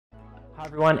Hi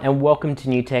everyone and welcome to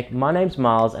NEWTech. My name's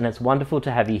Miles and it's wonderful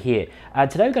to have you here.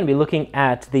 Today we're going to be looking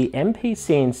at the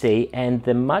MPCNC and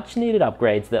the much needed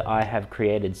upgrades that I have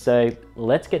created. So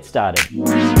let's get started.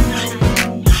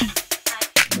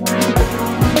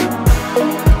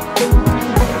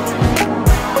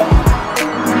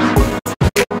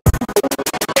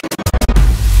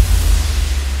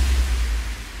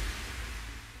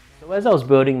 So as I was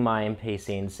building my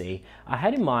MPCNC, I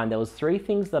had in mind there was three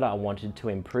things that I wanted to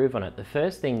improve on it. The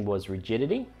first thing was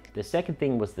rigidity, the second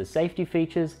thing was the safety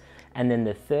features, and then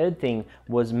the third thing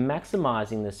was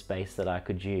maximizing the space that I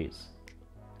could use.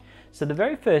 So the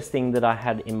very first thing that I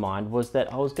had in mind was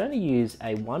that I was going to use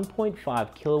a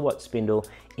 1.5 kilowatt spindle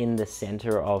in the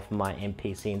center of my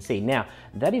MPCNC. Now,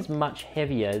 that is much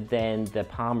heavier than the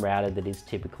palm router that is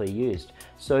typically used.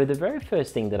 So the very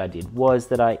first thing that I did was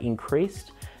that I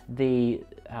increased the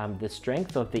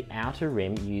strength of the outer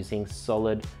rim using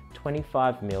solid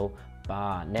 25mm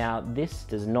bar. Now this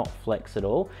does not flex at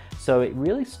all, so it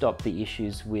really stopped the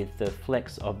issues with the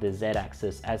flex of the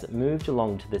Z-axis as it moved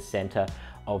along to the center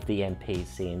of the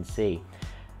MPCNC.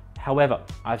 However,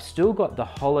 I've still got the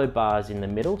hollow bars in the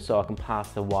middle so I can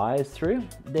pass the wires through.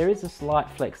 There is a slight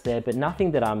flex there, but nothing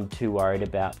that I'm too worried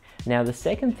about. Now, the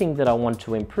second thing that I want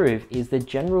to improve is the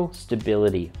general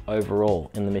stability overall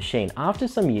in the machine. After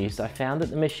some use, I found that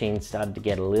the machine started to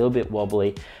get a little bit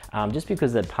wobbly just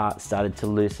because the parts started to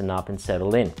loosen up and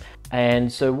settle in.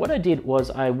 And so what I did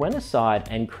was I went aside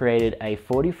and created a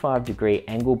 45-degree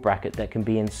angle bracket that can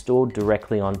be installed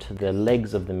directly onto the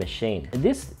legs of the machine.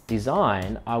 This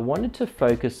design, I wanted to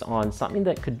focus on something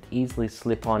that could easily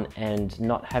slip on and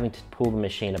not having to pull the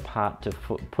machine apart to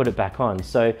put it back on.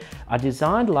 So I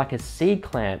designed like a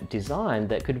C-clamp design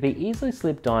that could be easily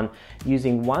slipped on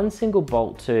using one single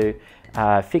bolt to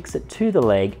fix it to the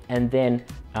leg and then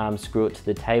screw it to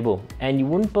the table. And you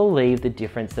wouldn't believe the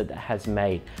difference that has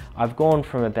made. I've gone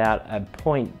from about a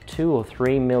 0.2 or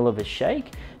 3 mil of a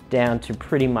shake down to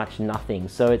pretty much nothing.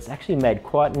 So it's actually made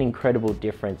quite an incredible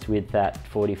difference with that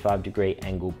 45-degree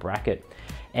angle bracket.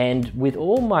 And with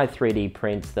all my 3D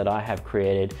prints that I have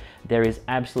created, there is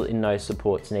absolutely no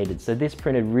supports needed. So this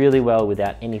printed really well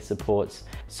without any supports.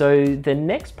 So the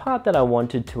next part that I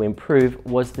wanted to improve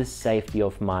was the safety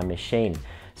of my machine.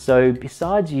 So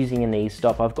besides using an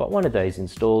e-stop, I've got one of those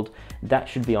installed. That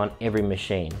should be on every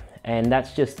machine. And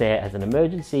that's just there as an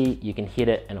emergency. You can hit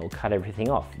it and it'll cut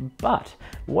everything off. But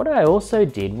what I also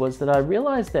did was that I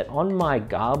realized that on my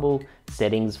GRBL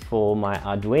settings for my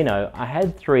Arduino, I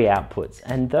had 3 outputs,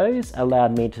 and those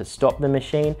allowed me to stop the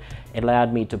machine. It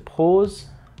allowed me to pause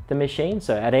the machine.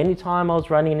 So at any time I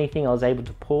was running anything, I was able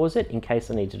to pause it in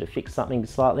case I needed to fix something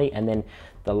slightly. And then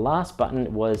the last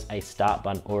button was a start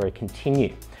button or a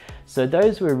continue. So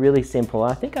those were really simple.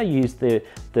 I think I used the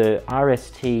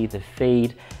RST, the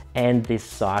feed, and this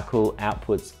cycle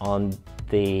outputs on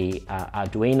the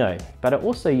Arduino, but I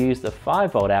also used the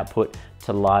 5-volt output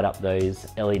to light up those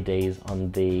LEDs on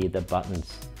the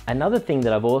buttons. Another thing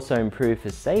that I've also improved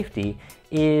for safety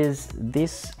is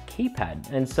this keypad.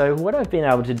 And so what I've been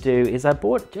able to do is I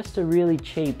bought just a really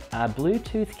cheap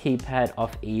Bluetooth keypad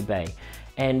off eBay.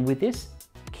 And with this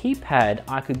keypad,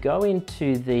 I could go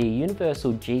into the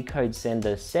universal G-code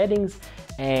sender settings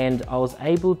and I was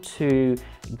able to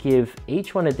give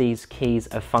each one of these keys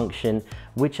a function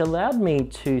which allowed me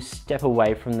to step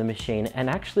away from the machine and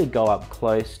actually go up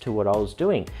close to what I was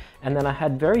doing. And then I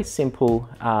had very simple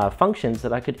functions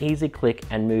that I could easily click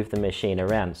and move the machine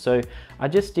around. So I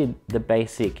just did the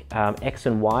basic X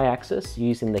and Y axis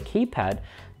using the keypad.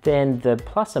 Then the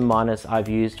plus and minus I've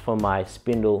used for my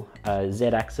spindle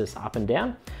Z-axis up and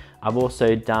down. I've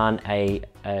also done a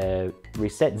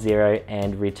reset 0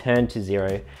 and return to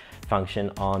 0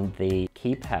 function on the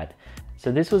keypad.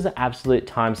 So this was an absolute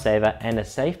time saver and a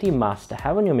safety must to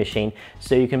have on your machine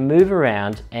so you can move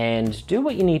around and do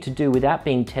what you need to do without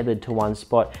being tethered to one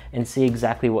spot and see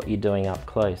exactly what you're doing up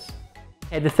close.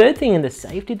 The third thing in the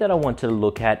safety that I want to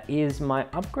look at is my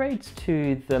upgrades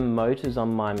to the motors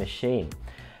on my machine.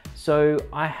 So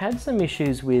I had some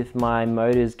issues with my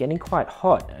motors getting quite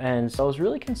hot, and so I was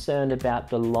really concerned about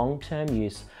the long-term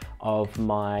use of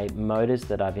my motors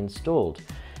that I've installed.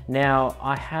 Now,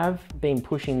 I have been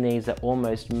pushing these at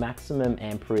almost maximum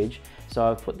amperage, so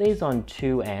I've put these on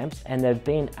 2 amps and they've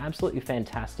been absolutely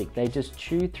fantastic. They just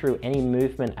chew through any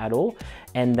movement at all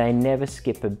and they never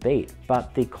skip a beat.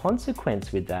 But the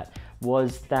consequence with that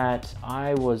was that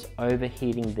I was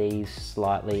overheating these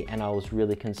slightly and I was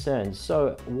really concerned.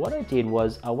 So what I did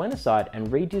was I went aside and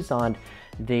redesigned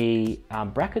the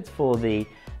brackets for the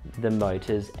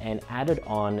motors and added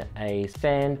on a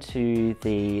fan to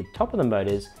the top of the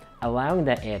motors, allowing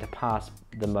that air to pass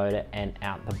the motor and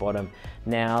out the bottom.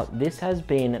 Now this has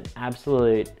been an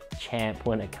absolute champ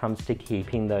when it comes to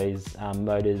keeping those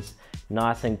motors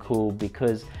nice and cool,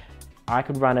 because I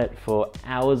could run it for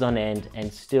hours on end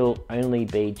and still only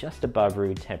be just above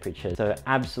room temperature, so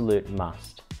absolute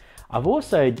must. I've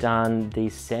also done the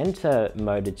center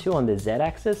motor too on the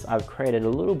Z-axis. I've created a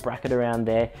little bracket around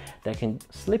there that can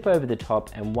slip over the top,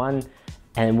 and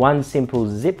one simple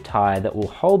zip tie that will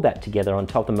hold that together on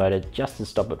top of the motor just to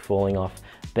stop it falling off.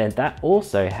 But that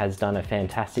also has done a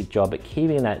fantastic job at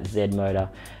keeping that Z motor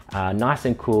nice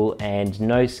and cool and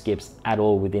no skips at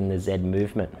all within the Z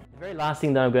movement. The very last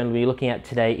thing that I'm going to be looking at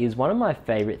today is one of my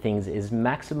favorite things, is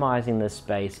maximizing the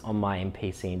space on my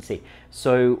MPCNC.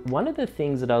 So one of the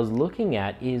things that I was looking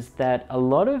at is that a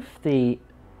lot of the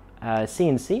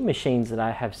CNC machines that I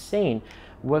have seen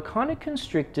were kind of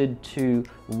constricted to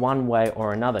one way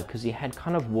or another, because you had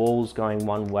kind of walls going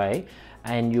one way,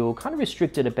 and you're kind of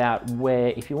restricted about where,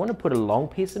 if you want to put a long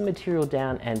piece of material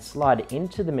down and slide it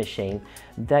into the machine,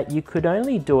 that you could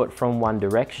only do it from one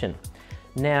direction.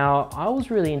 Now, I was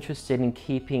really interested in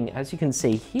keeping, as you can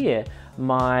see here,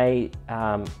 my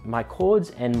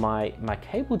cords and my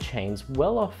cable chains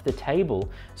well off the table,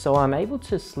 so I'm able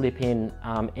to slip in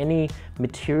any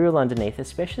material underneath,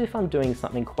 especially if I'm doing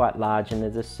something quite large and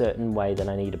there's a certain way that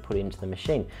I need to put into the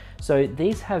machine. So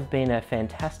these have been a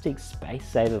fantastic space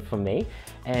saver for me,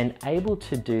 and able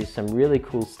to do some really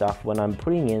cool stuff when I'm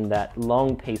putting in that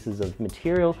long pieces of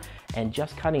material and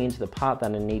just cutting into the part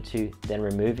that I need to, then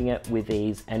removing it with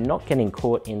ease and not getting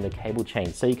caught in the cable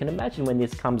chain. So you can imagine when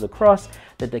this comes across,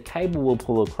 that the cable will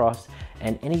pull across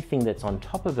and anything that's on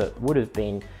top of it would have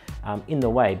been in the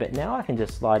way. But now I can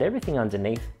just slide everything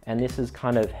underneath, and this is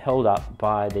kind of held up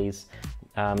by these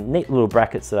neat little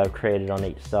brackets that I've created on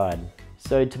each side.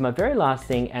 So to my very last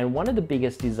thing, and one of the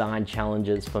biggest design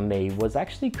challenges for me, was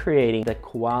actually creating the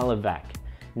Koala Vac.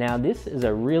 Now this is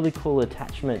a really cool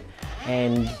attachment,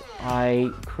 and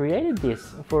I created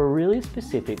this for a really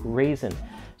specific reason.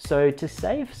 So to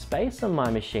save space on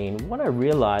my machine, what I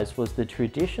realized was the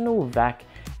traditional vac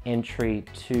entry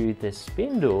to the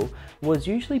spindle was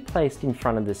usually placed in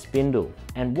front of the spindle.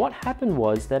 And what happened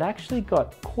was that actually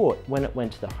got caught when it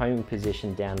went to the home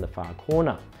position down the far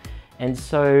corner. And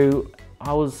so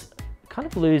I was kind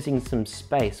of losing some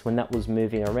space when that was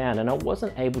moving around, and I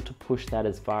wasn't able to push that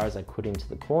as far as I could into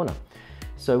the corner.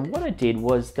 So what I did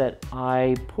was that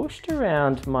I pushed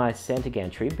around my center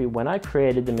gantry, but when I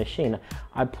created the machine,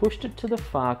 I pushed it to the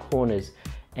far corners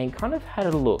and kind of had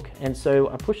a look. And so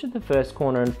I pushed it to the first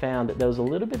corner and found that there was a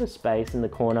little bit of space in the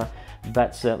corner,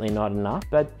 but certainly not enough.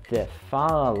 But the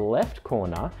far left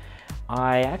corner,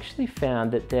 I actually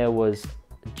found that there was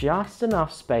just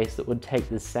enough space that would take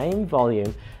the same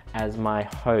volume as my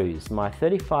hose, my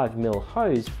 35mm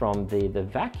hose from the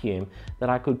vacuum, that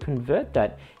I could convert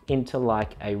that into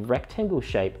like a rectangle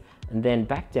shape and then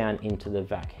back down into the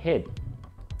vac head.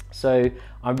 So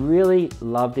I really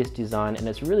love this design, and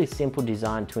it's a really simple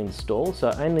design to install. So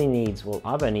it only needs, well,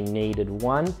 I've only needed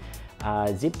one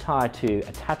zip tie to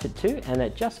attach it to, and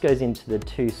it just goes into the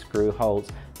 2 screw holes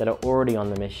that are already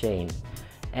on the machine.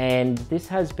 And this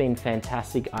has been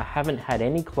fantastic. I haven't had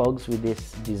any clogs with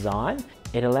this design.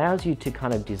 It allows you to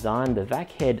kind of design the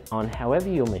vac head on however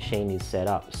your machine is set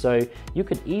up. So you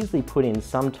could easily put in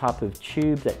some type of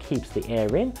tube that keeps the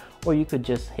air in, or you could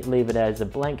just leave it as a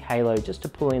blank halo just to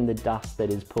pull in the dust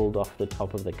that is pulled off the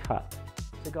top of the cut.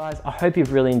 So guys, I hope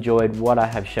you've really enjoyed what I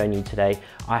have shown you today.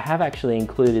 I have actually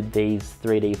included these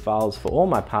 3D files for all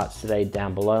my parts today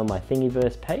down below on my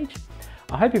Thingiverse page.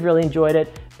 I hope you've really enjoyed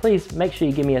it. Please make sure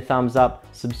you give me a thumbs up,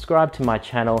 subscribe to my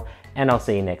channel, and I'll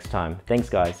see you next time. Thanks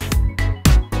guys.